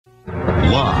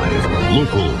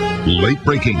local, late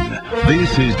breaking.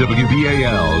 This is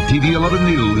WBAL TV 11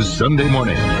 News Sunday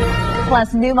morning.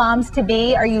 Plus, new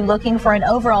moms-to-be, are you looking for an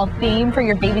overall theme for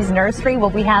your baby's nursery?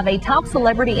 Well, we have a top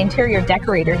celebrity interior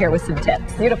decorator here with some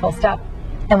tips. Beautiful stuff.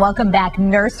 And welcome back.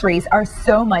 Nurseries are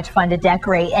so much fun to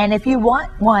decorate. And if you want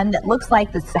one that looks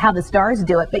like this, how the stars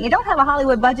do it, but you don't have a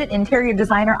Hollywood budget, interior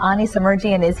designer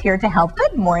Semerjian is here to help.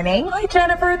 Good morning. Hi,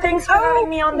 Jennifer. Thanks for having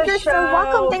me on the show. You're so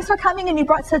welcome. Thanks for coming. And you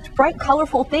brought such bright,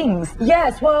 colorful things.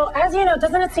 Yes. Well, as you know,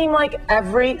 doesn't it seem like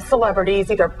every celebrity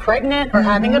is either pregnant or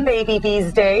having a baby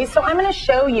these days? So I'm going to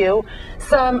show you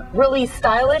some really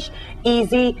stylish,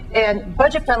 easy, and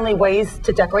budget-friendly ways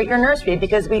to decorate your nursery,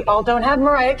 because we all don't have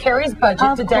Mariah Carey's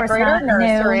budget to decorate our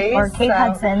nurseries. Or Kate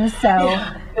Hudson's, so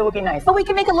yeah, it would be nice. But we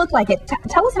can make it look like it.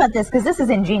 Tell us about this, because this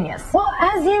is ingenious. Well,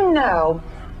 as you know,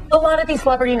 a lot of these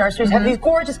celebrity nurseries have these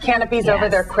gorgeous canopies over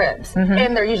their cribs,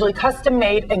 and they're usually custom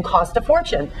made and cost a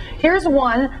fortune. Here's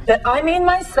one that I made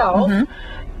myself.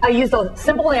 I used a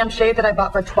simple lampshade that I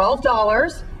bought for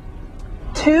 $12.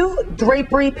 2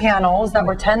 drapery panels that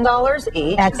were $10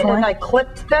 each. Excellent. And I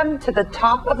clipped them to the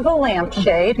top of the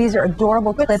lampshade. These are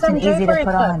adorable clips and easy to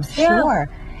put on. Sure.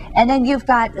 And then you've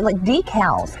got like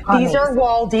decals on these are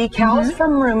wall decals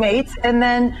from roommates, and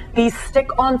then these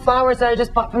stick-on flowers that I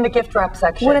just bought from the gift wrap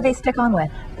section. What do they stick on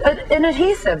with? An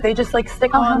adhesive. They just like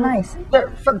stick on. How nice.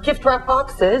 For gift wrap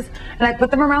boxes, and I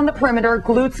put them around the perimeter,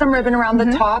 glued some ribbon around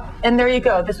the top, and there you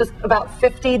go. This was about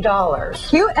 $50.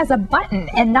 Cute as a button,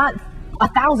 and not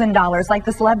 $1,000 like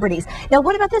the celebrities. Now,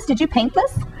 what about this? Did you paint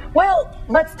this? Well,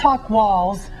 let's talk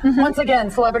walls. Once again,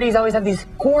 celebrities always have these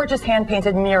gorgeous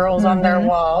hand-painted murals on their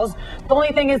walls. The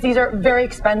only thing is these are very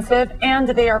expensive and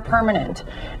they are permanent.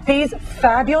 These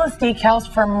fabulous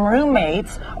decals from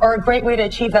roommates are a great way to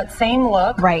achieve that same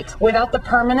look without the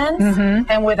permanence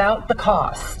and without the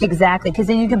cost. Exactly, because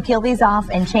then you can peel these off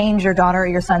and change your daughter or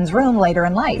your son's room later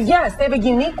in life. Yes, they have a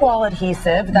unique wall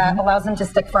adhesive that allows them to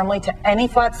stick firmly to any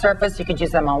flat surface. You could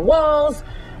use them on walls,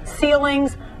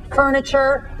 ceilings,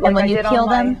 furniture. And when you peel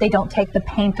them, they don't take the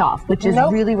paint off, which is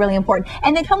really, really important.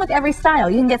 And they come with every style.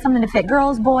 You can get something to fit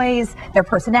girls, boys, their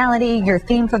personality, your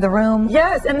theme for the room.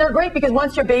 Yes, and they're great because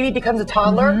once your baby becomes a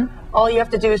toddler, all you have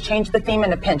to do is change the theme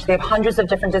in a pinch. They have hundreds of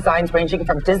different designs ranging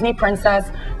from Disney Princess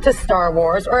to Star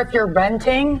Wars. Or if you're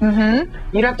renting,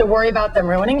 you don't have to worry about them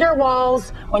ruining your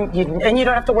walls, and you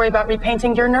don't have to worry about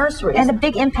repainting your nurseries. And a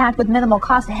big impact with minimal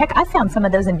cost. Heck, I found some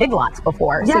of those in Big Lots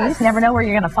before, so you just never know where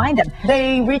you're going to find them.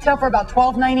 They retail for about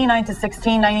 $12.99 to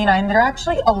 $16.99. They're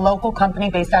actually a local company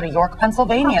based out of York,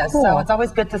 Pennsylvania, so it's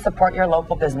always good to support your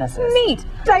local businesses. Neat.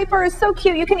 Diaper is so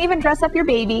cute. You can even dress up your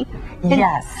baby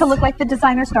to look like the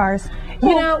designer stars.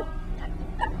 You know,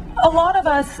 a lot of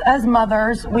us as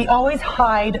mothers, we always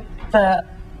hide the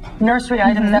nursery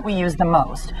items that we use the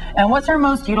most. And what's our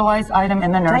most utilized item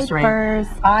in the nursery? Diapers.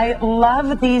 I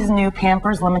love these new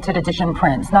Pampers limited edition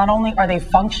prints. Not only are they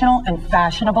functional and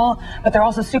fashionable, but they're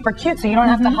also super cute, so you don't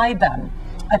have to hide them.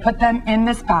 I put them in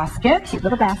this basket. Cute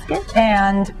little basket.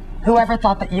 And whoever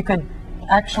thought that you could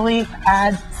actually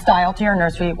add style to your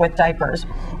nursery with diapers.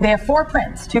 They have 4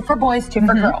 prints, 2 for boys, 2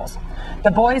 for girls.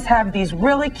 The boys have these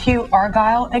really cute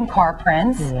argyle and car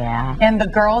prints. And the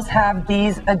girls have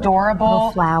these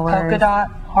adorable polka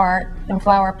dot heart and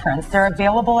flower prints. They're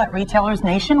available at retailers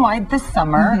nationwide this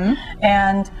summer.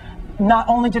 And not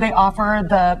only do they offer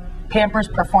the Pampers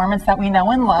performance that we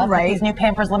know and love, but these new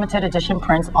Pampers limited edition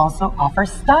prints also offer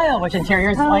style, which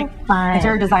interior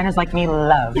designers like me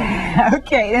love.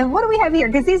 Okay, and what do we have here?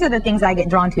 Because these are the things I get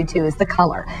drawn to too, is the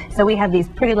color. So we have these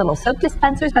pretty little soap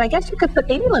dispensers, but I guess you could put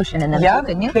baby lotion in them too,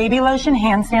 couldn't you? Baby lotion,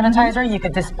 hand sanitizer. You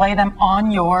could display them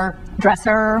on your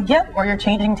dresser. Or your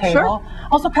changing table.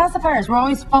 Also pacifiers. We're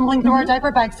always fumbling through our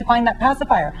diaper bags to find that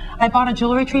pacifier. I bought a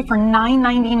jewelry tree for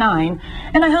 $9.99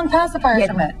 and I hung pacifiers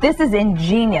from it. This is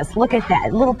ingenious. Look at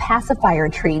that little pacifier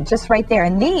tree just right there.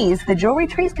 And these, the jewelry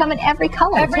trees, come in every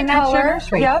color. Every color.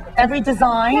 Every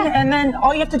design. And then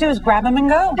all you have to do is grab them and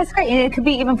go. That's great. And it could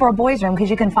be even for a boy's room because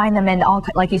you can find them in all,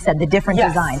 like you said, the different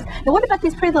designs. Now, what about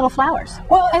these pretty little flowers?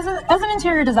 Well, as an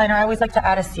interior designer, I always like to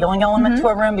add a ceiling element to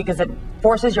a room because it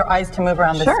forces your eyes to move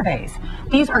around the space.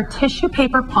 These are tissue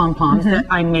paper pom-poms that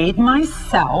I made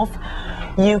myself.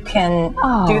 You can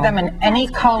do them in any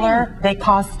color. They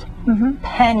cost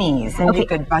pennies, and you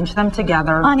could bunch them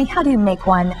together. Ani, how do you make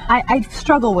one? I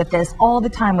struggle with this all the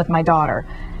time with my daughter.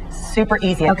 Super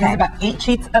easy. This is about 8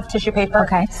 sheets of tissue paper.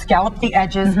 Scallop the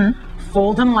edges,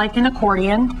 fold them like an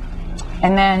accordion,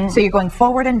 and then... So you're going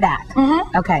forward and back.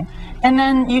 Okay. And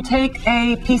then you take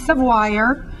a piece of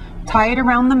wire, tie it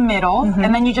around the middle,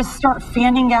 and then you just start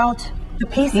fanning out the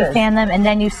pieces. You fan them and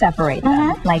then you separate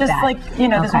them like just that. Just like, you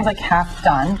know, this one's like half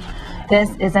done. This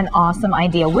is an awesome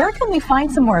idea. Where can we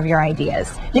find some more of your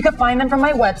ideas? You can find them from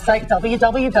my website,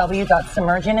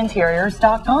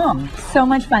 www.semerjianinteriors.com. So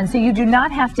much fun. So you do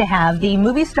not have to have the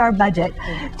movie star budget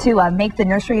to make the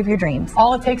nursery of your dreams.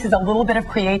 All it takes is a little bit of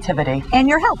creativity. And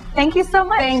your help. Thank you so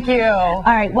much. Thank you. All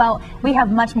right, well, we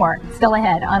have much more still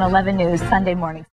ahead on 11 News Sunday morning.